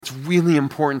it's really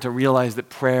important to realize that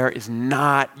prayer is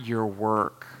not your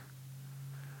work.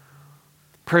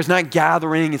 Prayer is not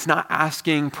gathering, it's not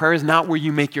asking. Prayer is not where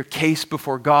you make your case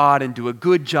before God and do a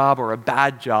good job or a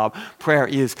bad job. Prayer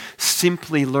is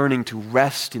simply learning to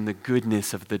rest in the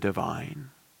goodness of the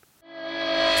divine.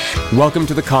 Welcome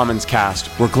to the Commons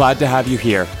Cast. We're glad to have you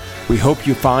here. We hope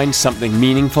you find something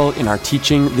meaningful in our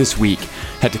teaching this week.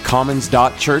 Head to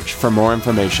commons.church for more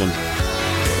information.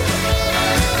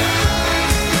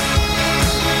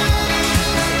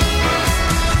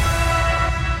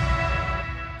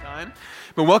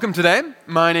 But welcome today.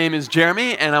 My name is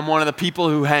Jeremy, and I'm one of the people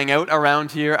who hang out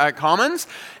around here at Commons.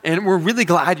 And we're really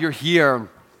glad you're here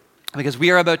because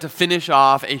we are about to finish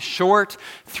off a short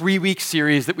 3-week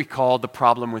series that we called The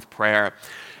Problem with Prayer.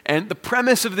 And the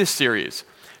premise of this series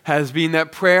has been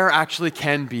that prayer actually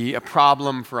can be a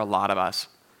problem for a lot of us.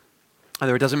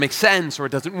 Either it doesn't make sense, or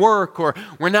it doesn't work, or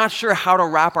we're not sure how to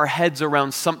wrap our heads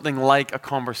around something like a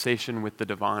conversation with the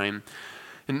divine.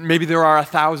 And maybe there are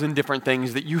 1,000 different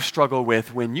things that you struggle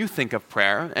with when you think of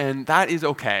prayer, and that is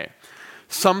okay.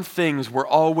 Some things we're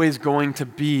always going to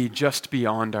be just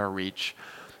beyond our reach.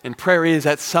 And prayer is,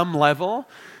 at some level,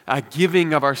 a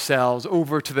giving of ourselves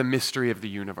over to the mystery of the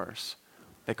universe.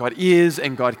 That God is,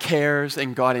 and God cares,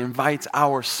 and God invites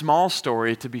our small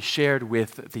story to be shared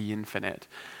with the infinite.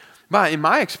 But in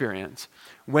my experience,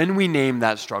 when we name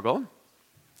that struggle,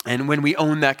 and when we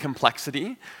own that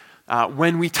complexity,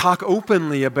 when we talk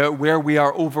openly about where we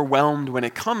are overwhelmed when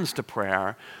it comes to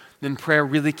prayer, then prayer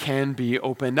really can be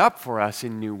opened up for us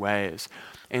in new ways.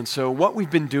 And so what we've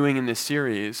been doing in this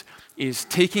series is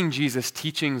taking Jesus'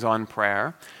 teachings on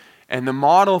prayer and the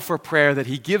model for prayer that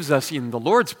he gives us in the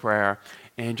Lord's Prayer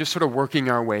and just sort of working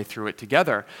our way through it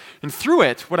together. And through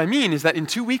it, what I mean is that in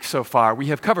 2 weeks so far, we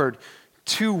have covered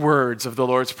 2 words of the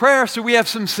Lord's Prayer, so we have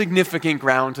some significant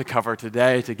ground to cover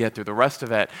today to get through the rest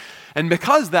of it. And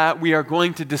because of that, we are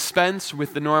going to dispense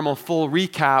with the normal full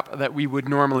recap that we would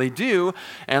normally do,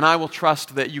 and I will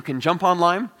trust that you can jump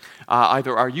online,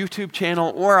 either our YouTube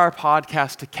channel or our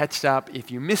podcast to catch up. If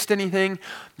you missed anything,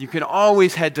 you can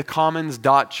always head to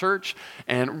commons.church,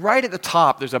 and right at the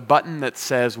top, there's a button that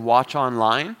says Watch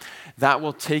Online. That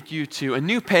will take you to a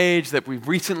new page that we've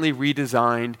recently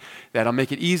redesigned that'll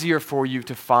make it easier for you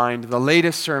to find the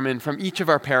latest sermon from each of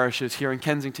our parishes here in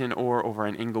Kensington or over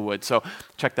in Inglewood. So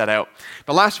check that out.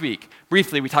 But last week,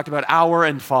 briefly, we talked about Our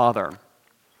and Father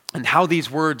and how these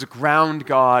words ground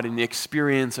God in the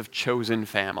experience of chosen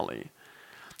family.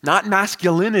 Not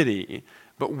masculinity,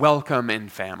 but welcome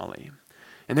and family.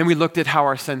 And then we looked at how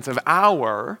our sense of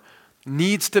our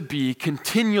needs to be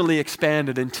continually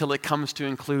expanded until it comes to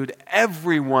include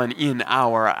everyone in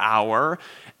our,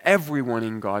 everyone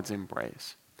in God's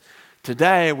embrace.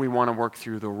 Today, we want to work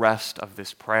through the rest of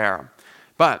this prayer.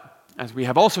 But, as we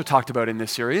have also talked about in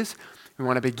this series, we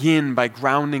want to begin by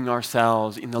grounding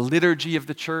ourselves in the liturgy of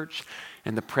the church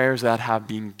and the prayers that have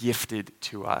been gifted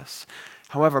to us.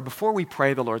 However, before we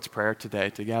pray the Lord's Prayer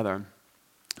today together,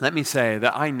 let me say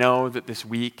that I know that this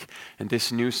week and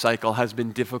this news cycle has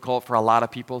been difficult for a lot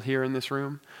of people here in this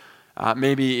room.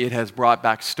 Maybe it has brought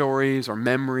back stories or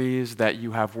memories that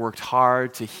you have worked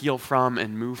hard to heal from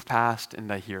and move past,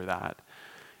 and I hear that.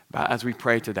 But as we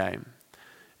pray today,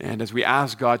 and as we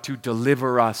ask God to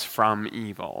deliver us from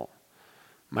evil,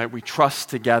 might we trust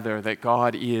together that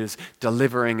God is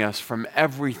delivering us from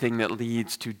everything that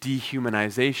leads to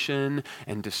dehumanization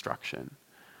and destruction.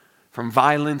 From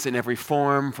violence in every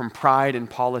form, from pride in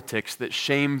politics that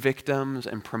shame victims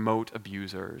and promote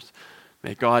abusers.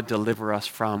 May God deliver us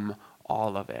from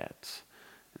all of it.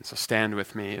 And so stand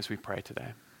with me as we pray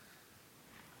today.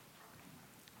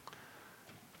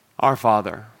 Our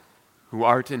Father, who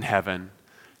art in heaven,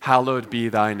 hallowed be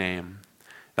thy name.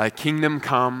 Thy kingdom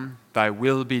come, thy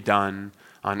will be done,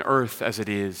 on earth as it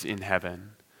is in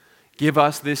heaven. Give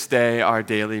us this day our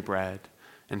daily bread,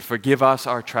 and forgive us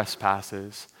our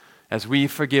trespasses, as we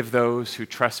forgive those who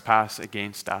trespass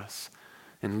against us.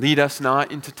 And lead us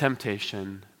not into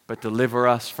temptation, but deliver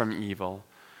us from evil.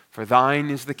 For thine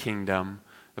is the kingdom,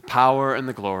 the power, and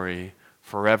the glory,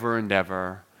 forever and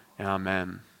ever.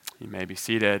 Amen. You may be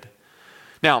seated.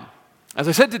 Now, as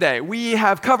I said today, we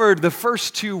have covered the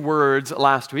first 2 words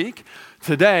last week.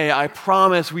 Today, I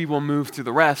promise we will move through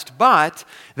the rest, but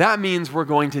that means we're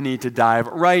going to need to dive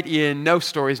right in. No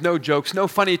stories, no jokes, no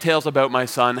funny tales about my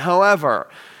son. However,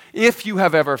 if you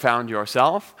have ever found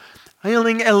yourself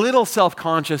feeling a little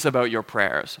self-conscious about your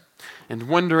prayers and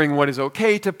wondering what is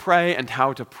okay to pray and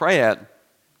how to pray it,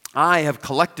 I have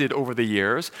collected over the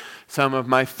years some of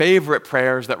my favorite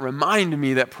prayers that remind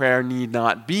me that prayer need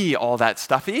not be all that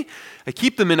stuffy. I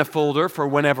keep them in a folder for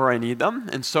whenever I need them.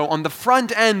 And so on the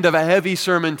front end of a heavy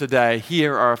sermon today,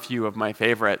 here are a few of my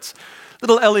favorites.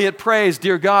 Little Elliot prays,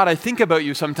 "Dear God, I think about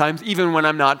you sometimes, even when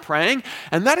I'm not praying."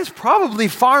 And that is probably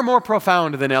far more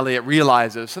profound than Elliot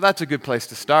realizes. So that's a good place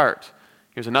to start.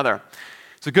 Here's another.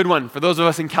 It's a good one for those of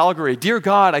us in Calgary. "Dear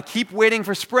God, I keep waiting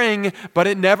for spring, but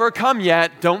it never come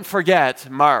yet. Don't forget,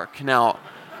 Mark." Now,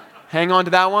 hang on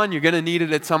to that one. You're going to need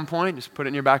it at some point. Just put it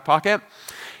in your back pocket.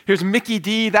 Here's Mickey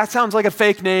D. That sounds like a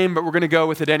fake name, but we're going to go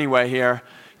with it anyway here.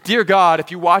 "Dear God,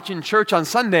 if you watch in church on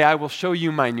Sunday, I will show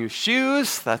you my new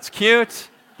shoes." That's cute.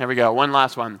 Here we go. One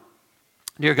last one.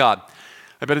 "Dear God,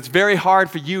 I bet it's very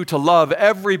hard for you to love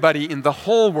everybody in the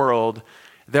whole world.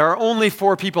 There are only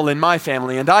 4 people in my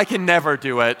family, and I can never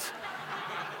do it."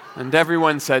 And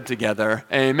everyone said together,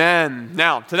 amen.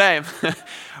 Now, today,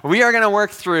 we are going to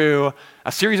work through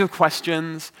a series of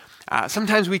questions.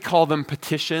 Sometimes we call them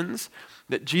petitions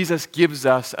that Jesus gives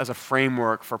us as a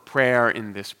framework for prayer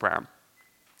in this prayer.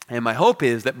 And my hope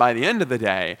is that by the end of the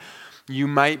day, you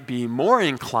might be more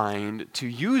inclined to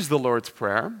use the Lord's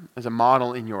Prayer as a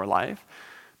model in your life,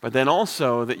 but then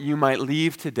also that you might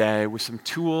leave today with some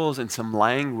tools and some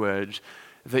language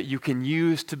that you can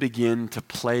use to begin to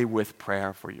play with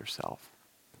prayer for yourself.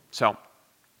 So,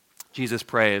 Jesus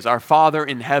prays, "Our Father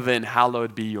in heaven,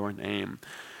 hallowed be your name."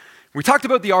 We talked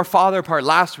about the Our Father part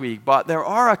last week, but there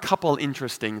are a couple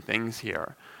interesting things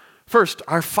here. First,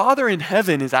 our Father in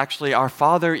heaven is actually our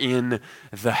Father in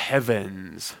the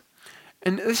heavens.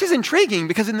 And this is intriguing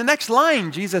because in the next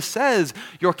line, Jesus says,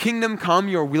 "Your kingdom come,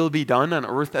 your will be done on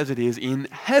earth as it is in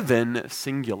heaven,"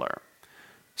 singular.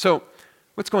 So,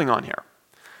 what's going on here?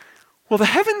 Well, the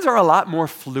heavens are a lot more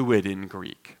fluid in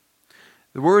Greek.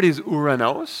 The word is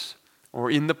uranos, or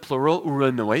in the plural,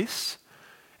 uranois.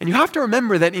 And you have to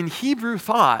remember that in Hebrew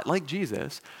thought, like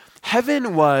Jesus,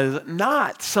 heaven was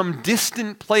not some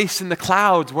distant place in the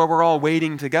clouds where we're all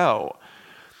waiting to go.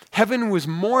 Heaven was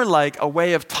more like a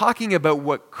way of talking about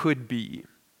what could be,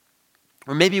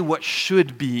 or maybe what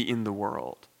should be in the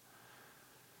world.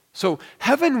 So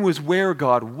heaven was where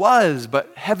God was,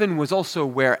 but heaven was also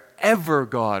wherever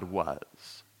God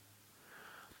was.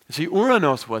 See,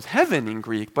 Uranos was heaven in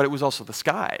Greek, but it was also the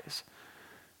skies.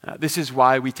 This is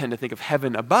why we tend to think of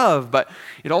heaven above, but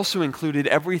it also included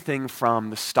everything from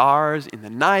the stars in the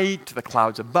night, to the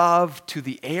clouds above, to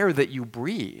the air that you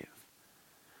breathe.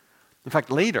 In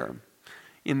fact, later,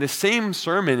 in the same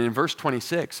sermon in verse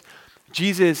 26,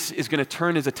 Jesus is going to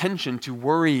turn his attention to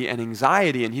worry and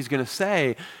anxiety, and he's going to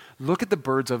say, "Look at the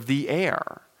birds of the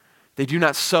air. They do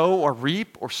not sow or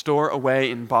reap or store away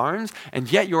in barns,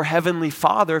 and yet your heavenly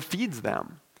Father feeds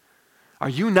them. Are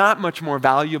you not much more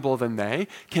valuable than they?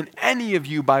 Can any of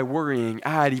you, by worrying,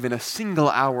 add even a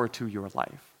single hour to your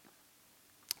life?"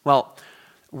 Well,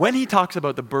 when he talks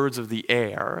about the birds of the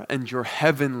air and your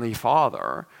heavenly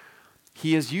Father,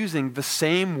 he is using the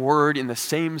same word in the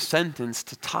same sentence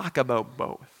to talk about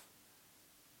both.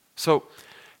 So,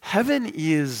 heaven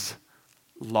is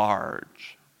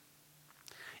large.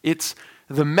 It's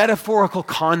the metaphorical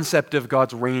concept of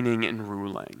God's reigning and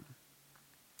ruling.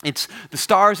 It's the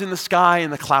stars in the sky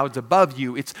and the clouds above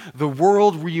you. It's the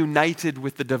world reunited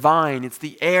with the divine. It's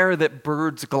the air that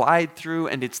birds glide through,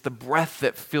 and it's the breath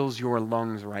that fills your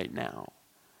lungs right now.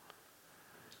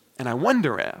 And I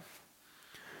wonder if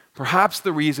perhaps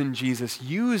the reason Jesus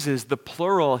uses the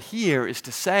plural here is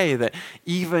to say that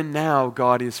even now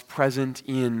God is present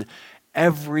in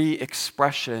every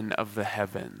expression of the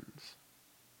heavens.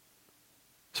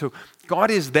 So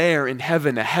God is there in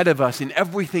heaven ahead of us in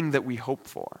everything that we hope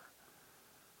for.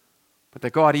 But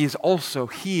that God is also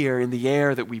here in the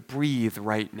air that we breathe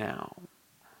right now.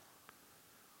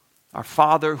 Our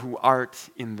Father who art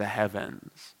in the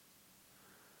heavens.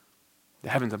 The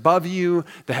heavens above you,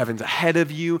 the heavens ahead of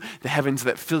you, the heavens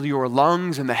that fill your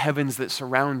lungs, and the heavens that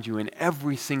surround you in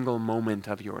every single moment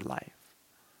of your life.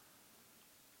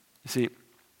 You see,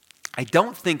 I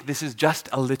don't think this is just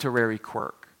a literary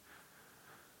quirk.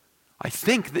 I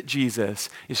think that Jesus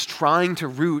is trying to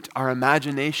root our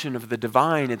imagination of the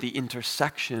divine at the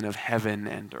intersection of heaven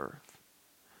and earth.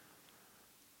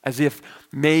 As if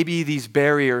maybe these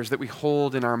barriers that we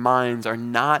hold in our minds are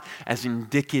not as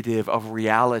indicative of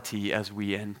reality as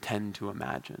we intend to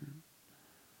imagine.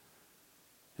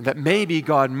 And that maybe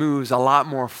God moves a lot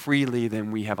more freely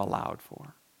than we have allowed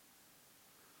for.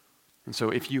 And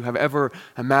so if you have ever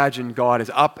imagined God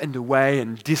is up and away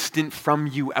and distant from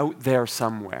you out there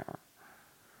somewhere,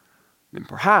 then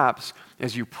perhaps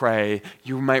as you pray,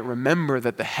 you might remember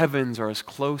that the heavens are as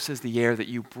close as the air that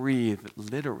you breathe,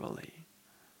 literally.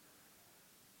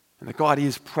 and that God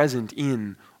is present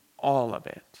in all of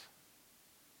it.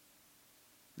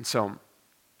 And so,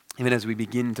 even as we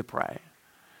begin to pray,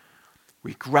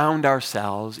 we ground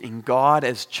ourselves in God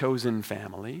as chosen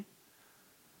family,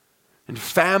 and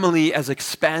family as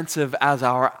expansive as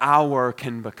our hour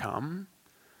can become.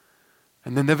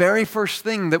 And then the very first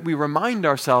thing that we remind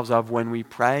ourselves of when we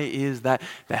pray is that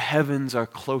the heavens are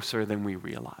closer than we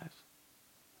realize.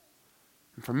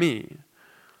 And for me,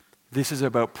 this is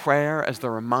about prayer as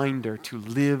the reminder to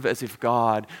live as if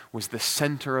God was the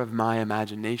center of my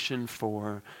imagination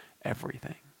for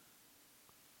everything.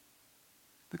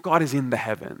 That God is in the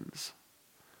heavens,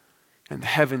 and the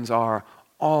heavens are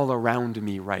all around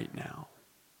me right now.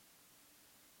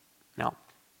 Now,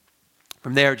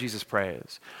 from there, Jesus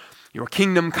prays, "Your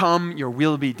kingdom come, your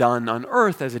will be done on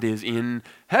earth as it is in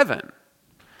heaven."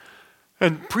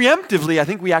 And preemptively, I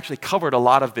think we actually covered a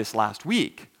lot of this last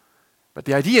week. But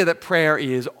the idea that prayer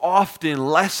is often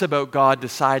less about God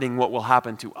deciding what will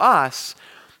happen to us,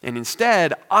 and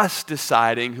instead us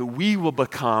deciding who we will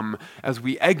become as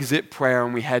we exit prayer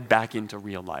and we head back into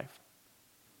real life.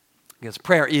 Because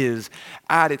prayer is,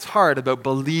 at its heart, about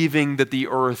believing that the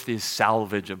earth is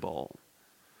salvageable,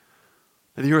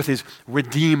 that the earth is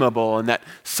redeemable, and that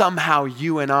somehow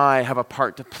you and I have a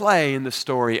part to play in the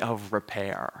story of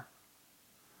repair.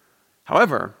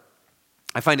 However,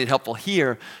 I find it helpful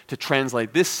here to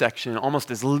translate this section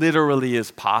almost as literally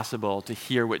as possible to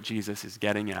hear what Jesus is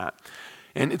getting at.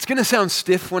 And it's going to sound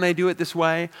stiff when I do it this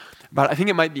way, but I think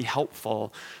it might be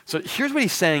helpful. So here's what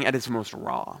he's saying at its most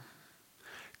raw.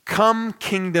 Come,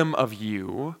 kingdom of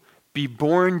you, be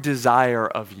born desire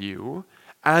of you,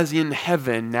 as in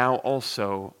heaven, now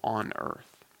also on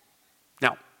earth.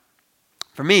 Now,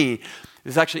 for me,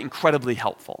 this is actually incredibly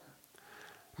helpful,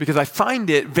 because I find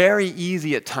it very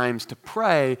easy at times to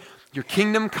pray, "Your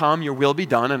kingdom come, your will be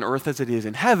done on earth as it is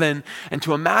in heaven," and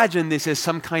to imagine this as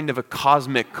some kind of a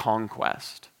cosmic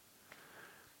conquest.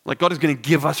 Like God is going to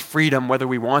give us freedom whether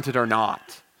we want it or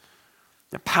not.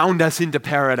 Pound us into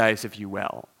paradise, if you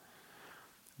will.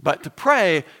 But to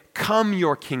pray, "Come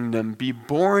your kingdom, be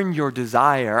born your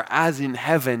desire, as in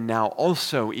heaven, now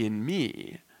also in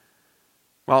me."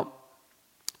 Well,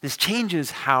 this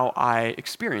changes how I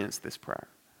experience this prayer.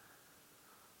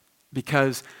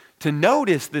 Because to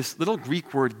notice this little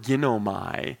Greek word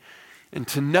ginomai, and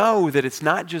to know that it's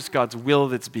not just God's will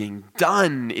that's being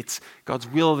done, it's God's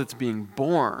will that's being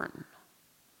born,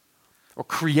 or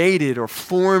created, or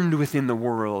formed within the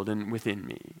world and within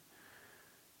me.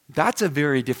 That's a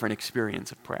very different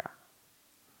experience of prayer.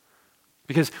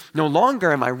 Because no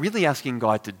longer am I really asking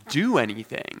God to do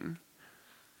anything.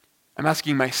 I'm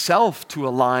asking myself to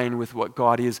align with what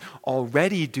God is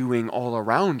already doing all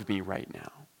around me right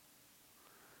now.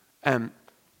 And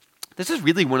this is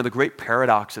really one of the great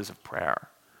paradoxes of prayer.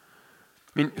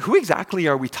 I mean, who exactly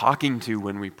are we talking to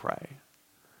when we pray?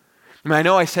 I mean, I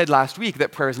know I said last week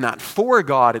that prayer is not for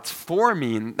God, it's for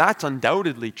me, and that's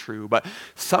undoubtedly true, but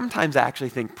sometimes I actually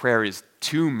think prayer is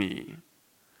to me.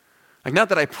 Like, not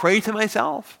that I pray to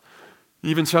myself,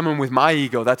 even someone with my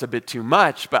ego, that's a bit too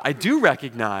much, but I do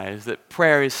recognize that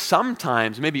prayer is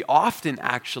sometimes, maybe often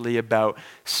actually, about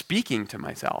speaking to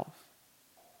myself.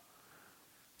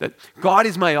 That God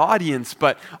is my audience,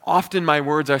 but often my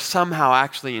words are somehow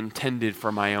actually intended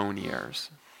for my own ears.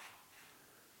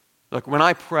 Look, when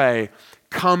I pray,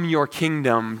 "Come your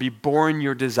kingdom, be born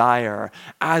your desire,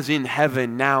 as in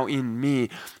heaven, now in me,"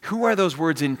 who are those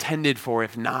words intended for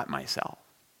if not myself?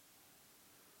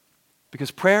 Because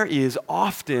prayer is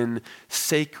often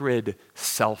sacred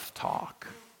self-talk.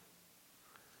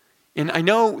 And I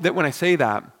know that when I say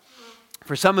that,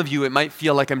 for some of you, it might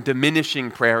feel like I'm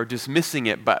diminishing prayer or dismissing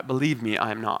it, but believe me,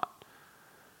 I'm not.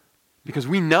 Because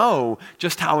we know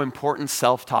just how important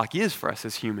self-talk is for us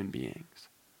as human beings.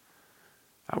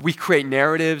 We create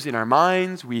narratives in our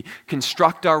minds. We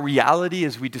construct our reality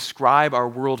as we describe our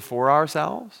world for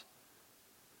ourselves.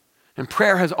 And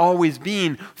prayer has always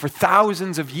been, for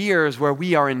thousands of years, where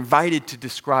we are invited to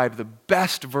describe the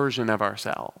best version of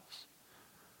ourselves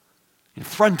in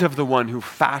front of the one who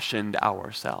fashioned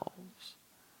ourselves.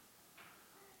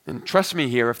 And trust me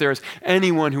here, if there's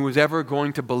anyone who is ever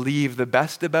going to believe the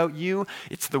best about you,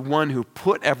 it's the one who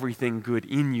put everything good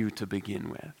in you to begin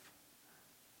with.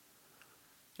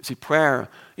 You see, prayer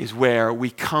is where we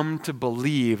come to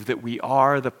believe that we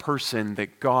are the person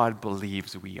that God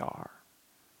believes we are.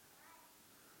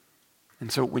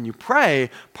 And so when you pray,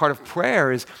 part of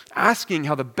prayer is asking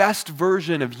how the best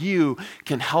version of you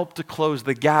can help to close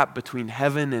the gap between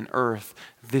heaven and earth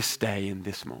this day in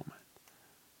this moment.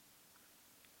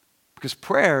 Because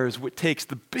prayer is what takes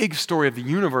the big story of the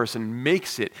universe and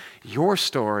makes it your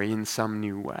story in some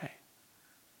new way.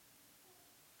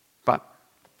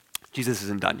 Jesus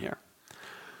isn't done here.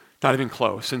 Not even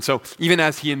close. And so even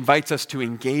as he invites us to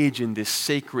engage in this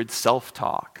sacred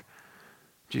self-talk,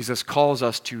 Jesus calls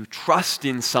us to trust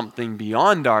in something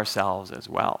beyond ourselves as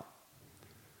well.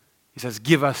 He says,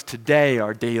 give us today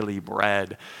our daily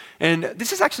bread. And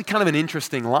this is actually kind of an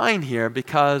interesting line here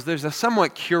because there's a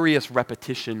somewhat curious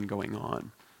repetition going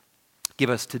on. Give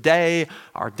us today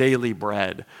our daily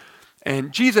bread.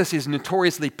 And Jesus is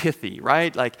notoriously pithy,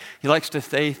 right? Like he likes to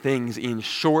say things in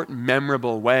short,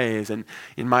 memorable ways. And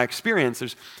in my experience,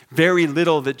 there's very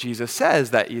little that Jesus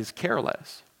says that is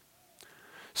careless.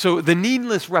 So the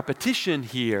needless repetition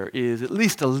here is at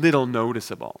least a little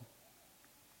noticeable.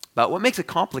 But what makes it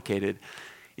complicated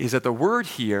is that the word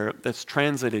here that's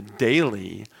translated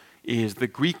daily is the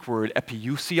Greek word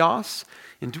epiousios,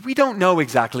 and we don't know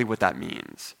exactly what that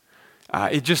means.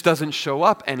 It just doesn't show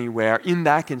up anywhere in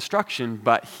that construction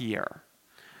but here.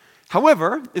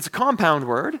 However, it's a compound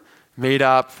word made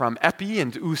up from epi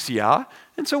and ousia,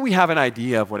 and so we have an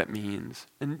idea of what it means.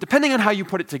 And depending on how you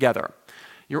put it together,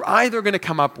 you're either going to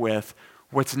come up with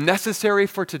what's necessary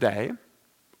for today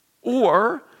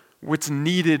or what's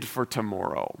needed for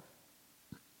tomorrow.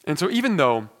 And so even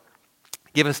though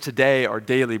give us today our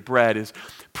daily bread is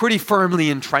pretty firmly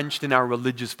entrenched in our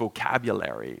religious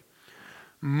vocabulary,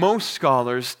 most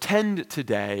scholars tend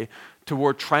today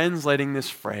toward translating this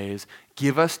phrase,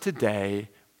 give us today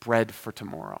bread for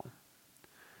tomorrow.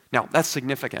 Now, that's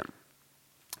significant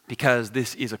because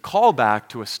this is a callback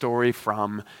to a story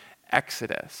from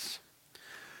Exodus.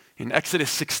 In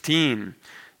Exodus 16,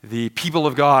 the people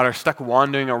of God are stuck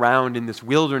wandering around in this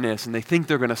wilderness and they think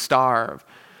they're going to starve.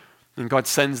 And God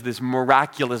sends this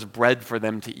miraculous bread for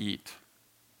them to eat.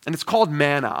 And it's called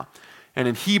manna. And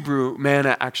in Hebrew,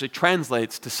 manna actually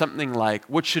translates to something like,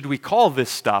 what should we call this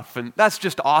stuff? And that's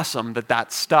just awesome that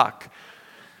that stuck.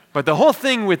 But the whole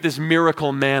thing with this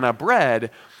miracle manna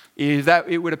bread is that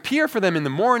it would appear for them in the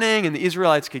morning and the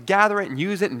Israelites could gather it and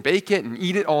use it and bake it and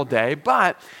eat it all day.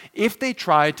 But if they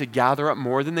tried to gather up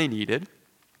more than they needed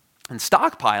and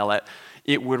stockpile it,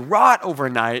 it would rot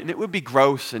overnight and it would be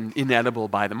gross and inedible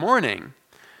by the morning.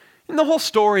 And the whole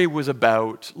story was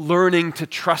about learning to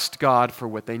trust God for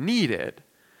what they needed,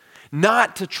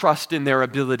 not to trust in their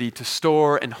ability to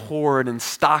store and hoard and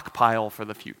stockpile for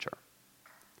the future.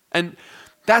 And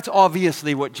that's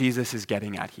obviously what Jesus is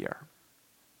getting at here.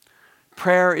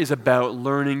 Prayer is about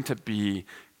learning to be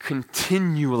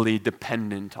continually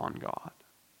dependent on God.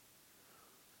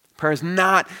 Prayer is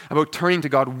not about turning to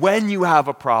God when you have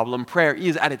a problem. Prayer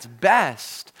is, at its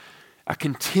best, a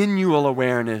continual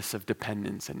awareness of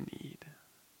dependence and need.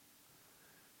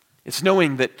 It's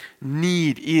knowing that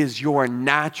need is your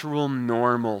natural,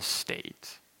 normal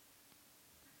state.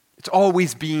 It's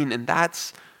always been, and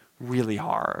that's really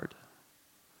hard.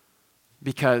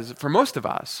 Because for most of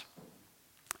us,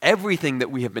 everything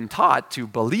that we have been taught to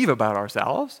believe about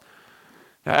ourselves,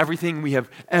 everything we have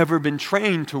ever been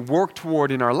trained to work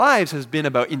toward in our lives has been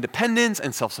about independence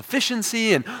and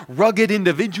self-sufficiency and rugged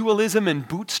individualism and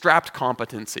bootstrapped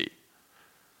competency.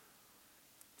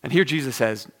 And here Jesus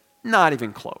says, not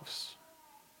even close.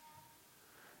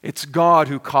 It's God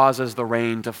who causes the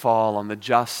rain to fall on the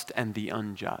just and the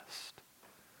unjust.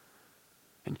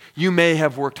 And you may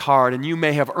have worked hard and you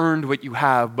may have earned what you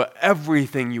have, but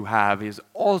everything you have is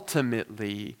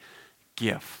ultimately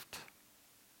gift.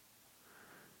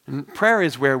 And prayer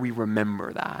is where we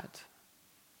remember that.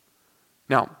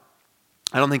 Now,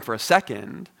 I don't think for a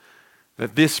second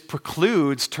that this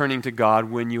precludes turning to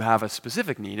God when you have a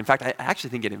specific need. In fact, I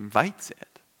actually think it invites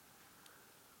it.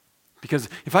 Because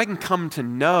if I can come to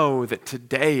know that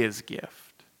today is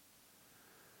gift,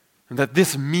 and that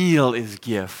this meal is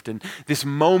gift, and this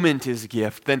moment is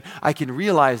gift, then I can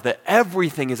realize that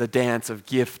everything is a dance of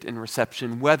gift and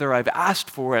reception, whether I've asked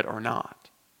for it or not.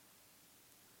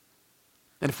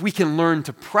 And if we can learn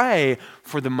to pray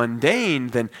for the mundane,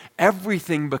 then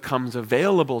everything becomes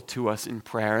available to us in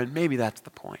prayer, and maybe that's the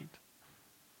point.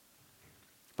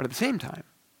 But at the same time,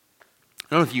 I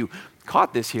don't know if you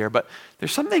caught this here, but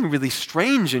there's something really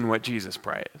strange in what Jesus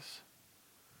prays.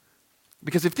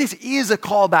 Because if this is a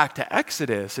callback to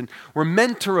Exodus, and we're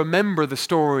meant to remember the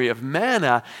story of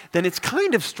manna, then it's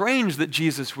kind of strange that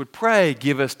Jesus would pray,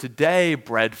 give us today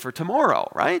bread for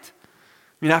tomorrow, right?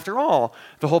 I mean, after all,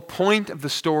 the whole point of the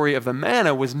story of the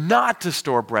manna was not to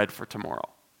store bread for tomorrow.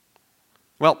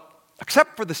 Well,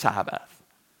 except for the Sabbath.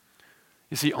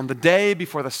 You see, on the day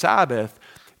before the Sabbath,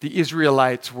 the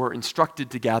Israelites were instructed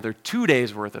to gather 2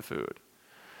 days' worth of food.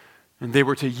 And they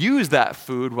were to use that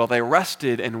food while they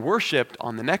rested and worshiped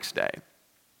on the next day.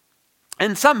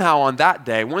 And somehow on that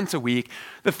day, once a week,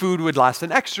 the food would last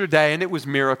an extra day, and it was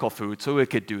miracle food, so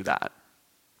it could do that.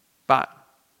 But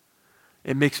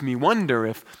It makes me wonder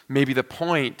if maybe the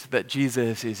point that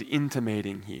Jesus is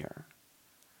intimating here,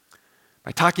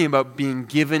 by talking about being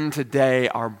given today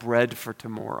our bread for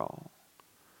tomorrow,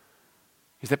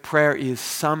 is that prayer is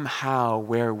somehow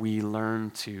where we learn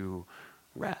to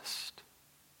rest.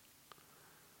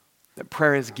 That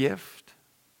prayer is gift,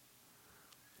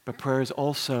 but prayer is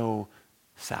also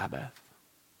Sabbath.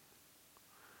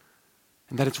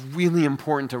 And that it's really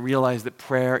important to realize that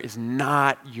prayer is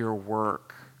not your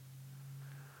work.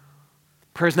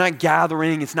 Prayer is not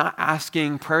gathering, it's not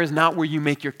asking. Prayer is not where you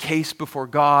make your case before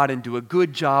God and do a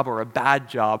good job or a bad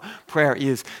job. Prayer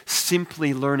is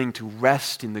simply learning to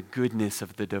rest in the goodness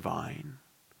of the divine.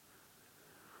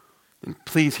 And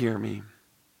please hear me.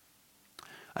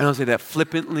 I don't say that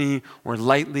flippantly or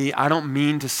lightly. I don't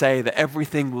mean to say that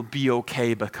everything will be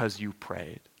okay because you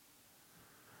prayed.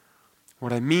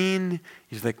 What I mean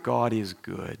is that God is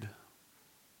good.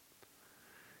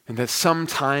 And that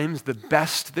sometimes the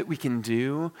best that we can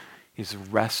do is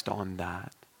rest on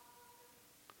that.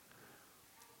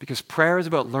 Because prayer is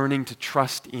about learning to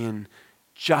trust in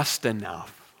just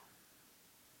enough.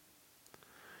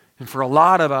 And for a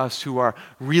lot of us who are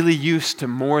really used to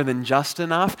more than just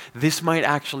enough, this might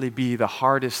actually be the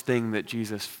hardest thing that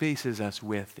Jesus faces us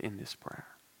with in this prayer.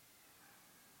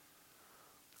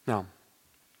 Now,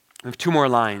 we have 2 more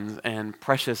lines and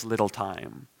precious little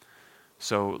time.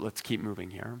 So let's keep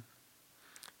moving here.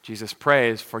 Jesus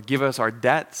prays, "Forgive us our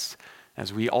debts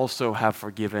as we also have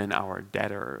forgiven our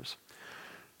debtors."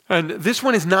 And this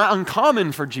one is not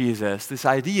uncommon for Jesus, this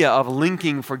idea of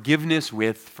linking forgiveness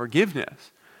with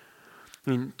forgiveness.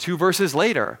 I mean, 2 verses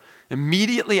later,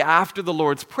 immediately after the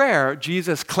Lord's Prayer,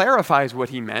 Jesus clarifies what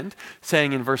he meant,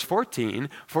 saying in verse 14,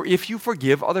 "For if you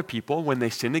forgive other people when they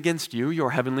sin against you,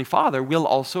 your heavenly Father will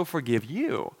also forgive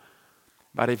you.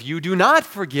 But if you do not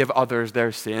forgive others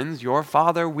their sins, your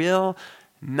Father will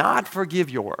not forgive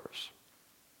yours."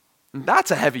 And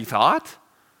that's a heavy thought.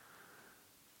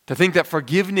 To think that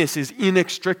forgiveness is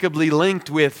inextricably linked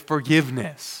with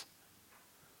forgiveness.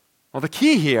 Well, the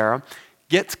key here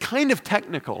gets kind of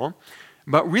technical,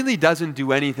 but really doesn't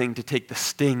do anything to take the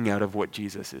sting out of what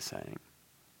Jesus is saying.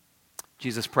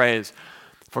 Jesus prays,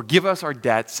 "Forgive us our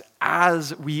debts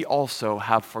as we also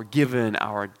have forgiven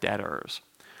our debtors."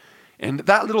 And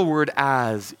that little word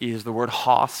 "as" is the word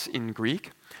hos in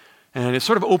Greek. And it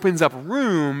sort of opens up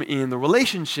room in the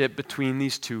relationship between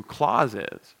these 2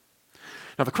 clauses.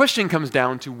 Now the question comes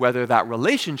down to whether that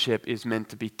relationship is meant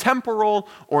to be temporal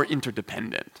or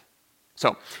interdependent.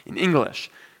 So in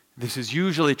English, this is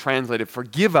usually translated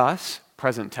 "forgive us,"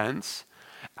 present tense,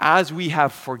 "as we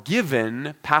have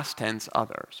forgiven," past tense,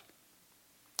 "others."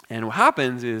 And what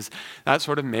happens is that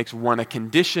sort of makes one a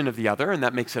condition of the other, and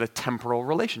that makes it a temporal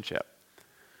relationship.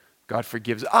 God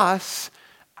forgives us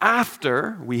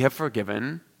after we have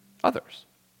forgiven others.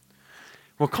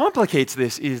 What complicates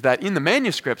this is that in the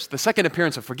manuscripts, the second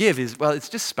appearance of forgive is, well, it's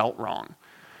just spelt wrong.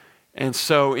 And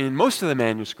so in most of the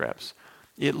manuscripts,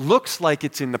 it looks like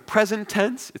it's in the present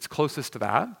tense, it's closest to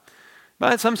that.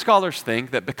 But some scholars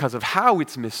think that because of how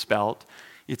it's misspelt,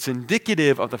 it's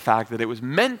indicative of the fact that it was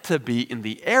meant to be in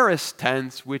the aorist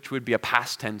tense, which would be a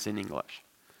past tense in English.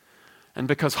 And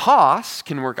because hos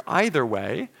can work either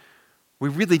way, we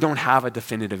really don't have a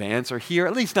definitive answer here,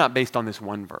 at least not based on this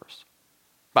one verse.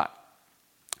 But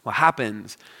what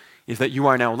happens is that you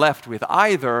are now left with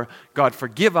either God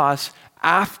forgive us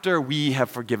after we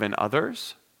have forgiven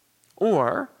others,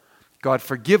 or God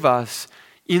forgive us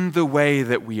in the way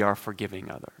that we are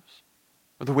forgiving others,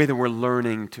 or the way that we're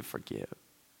learning to forgive.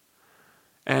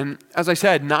 And as I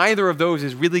said, neither of those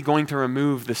is really going to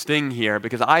remove the sting here,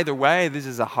 because either way, this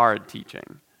is a hard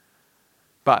teaching.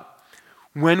 But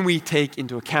when we take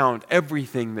into account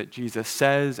everything that Jesus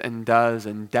says and does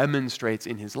and demonstrates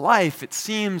in his life, it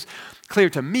seems clear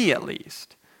to me at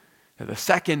least that the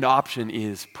second option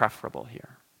is preferable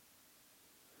here.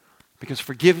 Because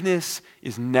forgiveness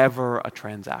is never a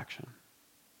transaction.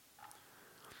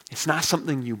 It's not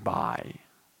something you buy.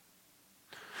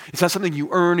 It's not something you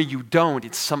earn or you don't.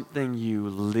 It's something you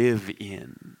live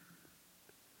in.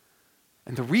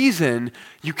 And the reason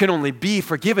you can only be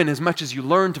forgiven as much as you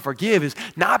learn to forgive is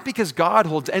not because God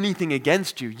holds anything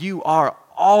against you. You are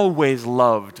always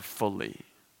loved fully.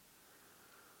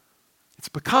 It's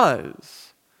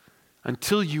because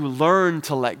until you learn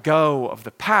to let go of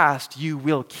the past, you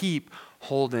will keep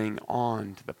holding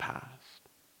on to the past.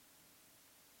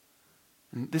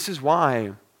 And this is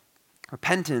why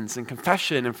repentance and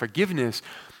confession and forgiveness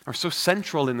are so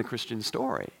central in the Christian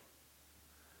story.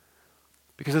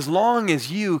 Because as long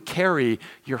as you carry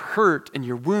your hurt and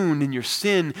your wound and your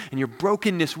sin and your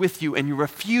brokenness with you and you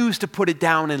refuse to put it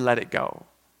down and let it go,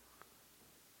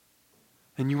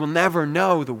 then you will never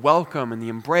know the welcome and the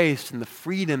embrace and the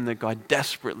freedom that God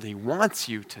desperately wants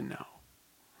you to know.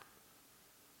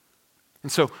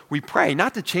 And so we pray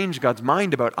not to change God's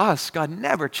mind about us. God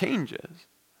never changes.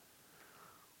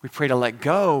 We pray to let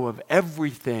go of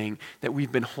everything that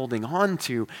we've been holding on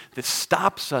to that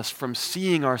stops us from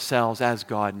seeing ourselves as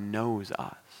God knows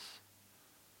us.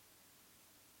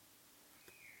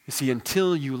 You see,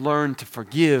 until you learn to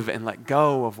forgive and let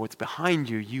go of what's behind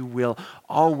you, you will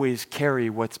always carry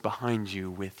what's behind you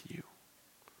with you.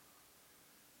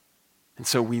 And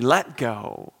so we let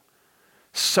go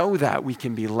so that we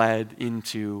can be led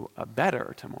into a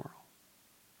better tomorrow.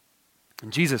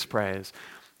 And Jesus prays,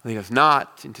 lead us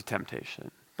not into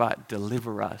temptation, but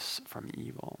deliver us from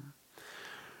evil.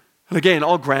 And again,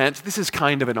 I'll grant, this is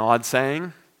kind of an odd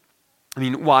saying. I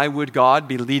mean, why would God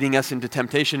be leading us into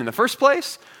temptation in the first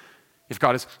place? If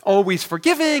God is always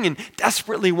forgiving and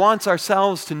desperately wants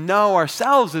ourselves to know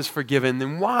ourselves as forgiven,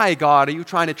 then why, God, are you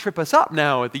trying to trip us up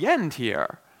now at the end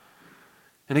here?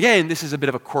 And again, this is a bit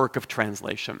of a quirk of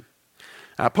translation.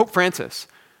 Pope Francis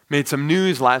made some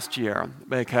news last year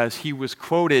because he was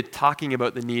quoted talking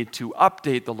about the need to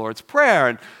update the Lord's Prayer,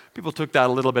 and people took that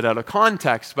a little bit out of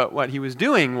context, but what he was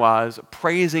doing was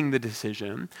praising the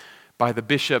decision by the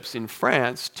bishops in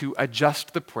France to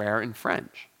adjust the prayer in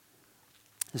French.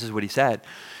 This is what he said.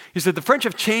 He said, the French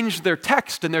have changed their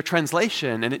text and their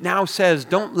translation, and it now says,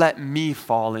 don't let me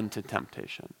fall into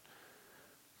temptation.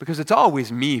 Because it's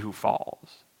always me who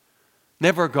falls,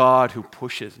 never God who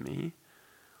pushes me.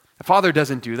 The Father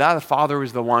doesn't do that. The Father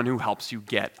is the one who helps you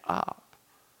get up.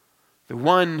 The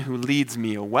one who leads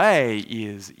me away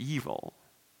is evil.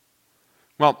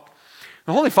 Well,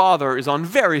 the Holy Father is on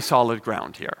very solid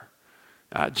ground here.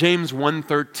 James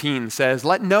 1:13 says,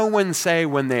 let no one say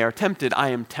when they are tempted, I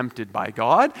am tempted by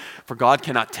God, for God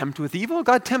cannot tempt with evil.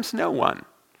 God tempts no one.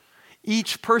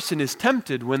 Each person is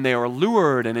tempted when they are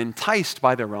lured and enticed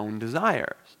by their own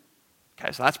desires.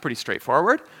 Okay, so that's pretty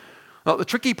straightforward. Well, the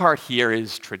tricky part here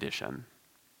is tradition.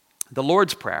 The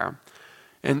Lord's Prayer,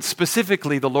 and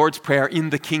specifically the Lord's Prayer in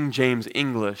the King James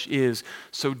English, is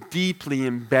so deeply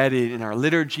embedded in our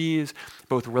liturgies,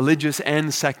 both religious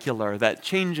and secular, that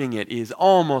changing it is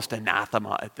almost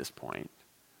anathema at this point.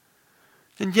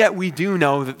 And yet we do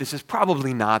know that this is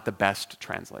probably not the best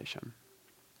translation.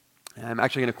 And I'm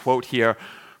actually going to quote here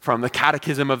from the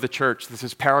Catechism of the Church. This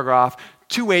is paragraph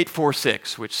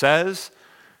 2846, which says,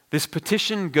 this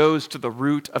petition goes to the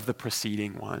root of the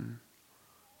preceding one.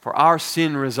 For our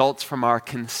sin results from our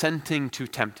consenting to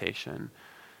temptation,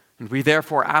 and we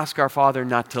therefore ask our Father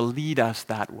not to lead us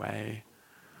that way.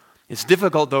 It's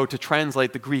difficult, though, to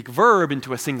translate the Greek verb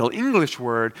into a single English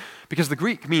word, because the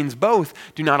Greek means both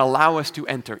do not allow us to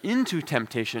enter into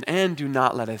temptation and do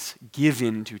not let us give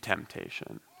in to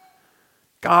temptation.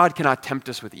 God cannot tempt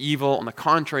us with evil. On the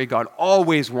contrary, God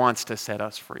always wants to set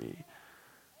us free.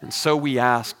 And so we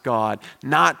ask God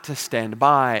not to stand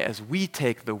by as we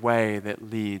take the way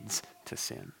that leads to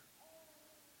sin.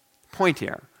 The point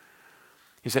here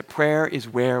is that prayer is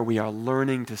where we are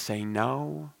learning to say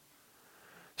no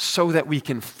so that we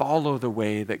can follow the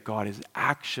way that God is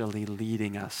actually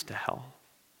leading us to hell.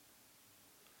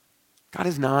 God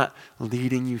is not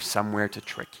leading you somewhere to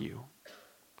trick you.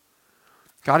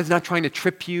 God is not trying to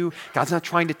trip you. God's not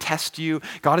trying to test you.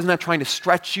 God is not trying to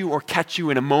stretch you or catch you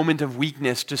in a moment of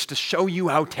weakness just to show you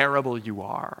how terrible you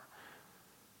are.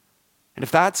 And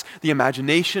if that's the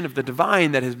imagination of the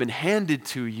divine that has been handed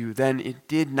to you, then it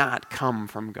did not come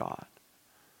from God.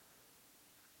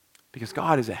 Because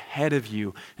God is ahead of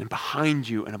you and behind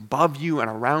you and above you and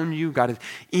around you. God is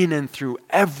in and through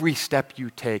every step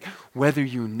you take, whether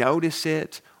you notice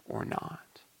it or not.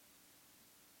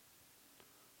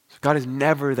 God is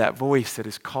never that voice that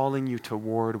is calling you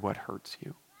toward what hurts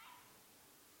you.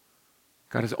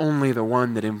 God is only the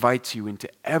one that invites you into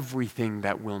everything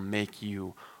that will make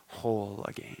you whole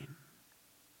again.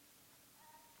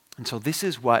 And so this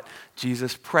is what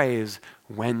Jesus prays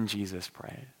when Jesus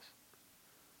prays.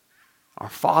 Our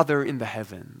Father in the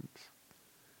heavens,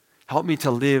 help me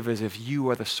to live as if you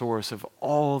are the source of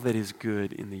all that is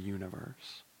good in the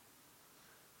universe.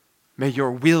 May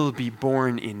your will be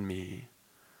born in me,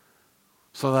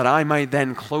 so that I might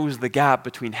then close the gap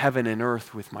between heaven and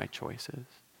earth with my choices.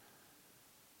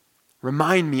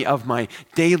 Remind me of my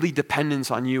daily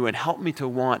dependence on you and help me to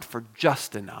want for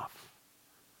just enough.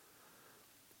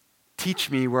 Teach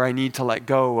me where I need to let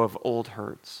go of old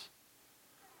hurts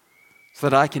so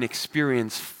that I can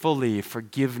experience fully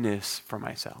forgiveness for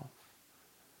myself.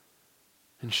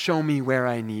 And show me where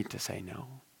I need to say no.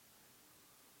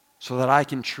 so that I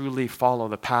can truly follow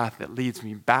the path that leads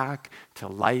me back to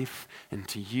life and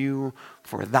to you.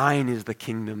 For thine is the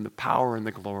kingdom, the power, and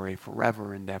the glory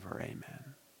forever and ever.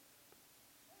 Amen.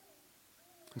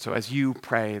 And so as you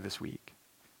pray this week,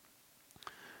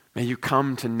 may you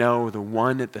come to know the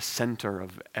one at the center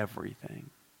of everything.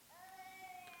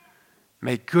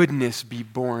 May goodness be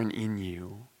born in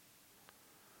you.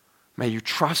 May you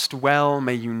trust well,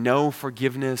 may you know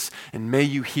forgiveness, and may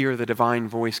you hear the divine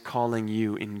voice calling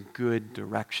you in good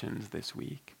directions this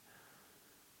week.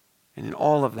 And in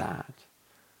all of that,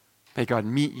 may God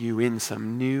meet you in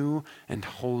some new and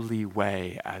holy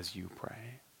way as you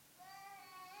pray.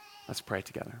 Let's pray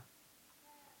together.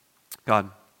 God,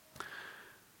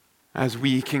 as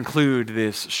we conclude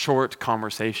this short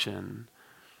conversation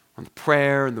on the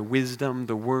prayer and the wisdom,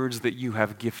 the words that you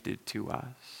have gifted to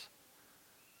us,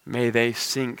 may they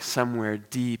sink somewhere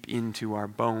deep into our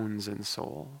bones and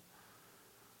soul,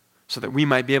 so that we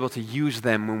might be able to use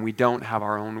them when we don't have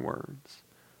our own words,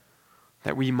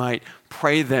 that we might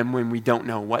pray them when we don't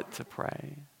know what to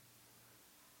pray,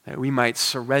 that we might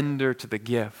surrender to the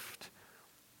gift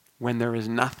when there is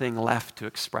nothing left to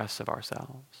express of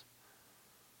ourselves.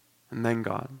 And then,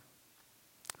 God,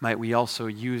 might we also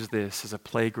use this as a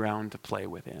playground to play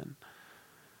within.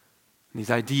 These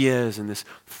ideas and this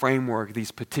framework,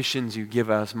 these petitions you give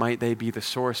us, might they be the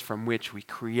source from which we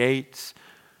create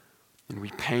and we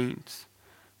paint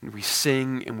and we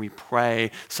sing and we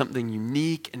pray something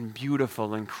unique and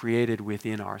beautiful and created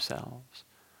within ourselves.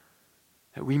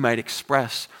 That we might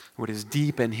express what is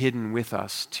deep and hidden with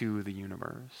us to the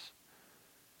universe.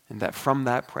 And that from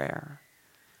that prayer,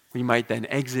 we might then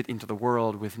exit into the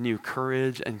world with new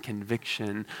courage and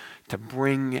conviction to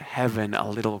bring heaven a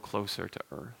little closer to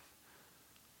earth.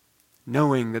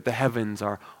 Knowing that the heavens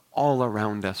are all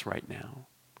around us right now.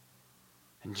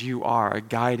 And you are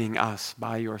guiding us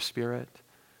by your Spirit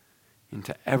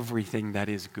into everything that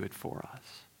is good for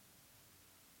us.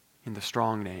 In the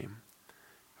strong name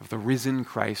of the risen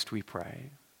Christ we pray.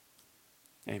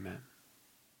 Amen.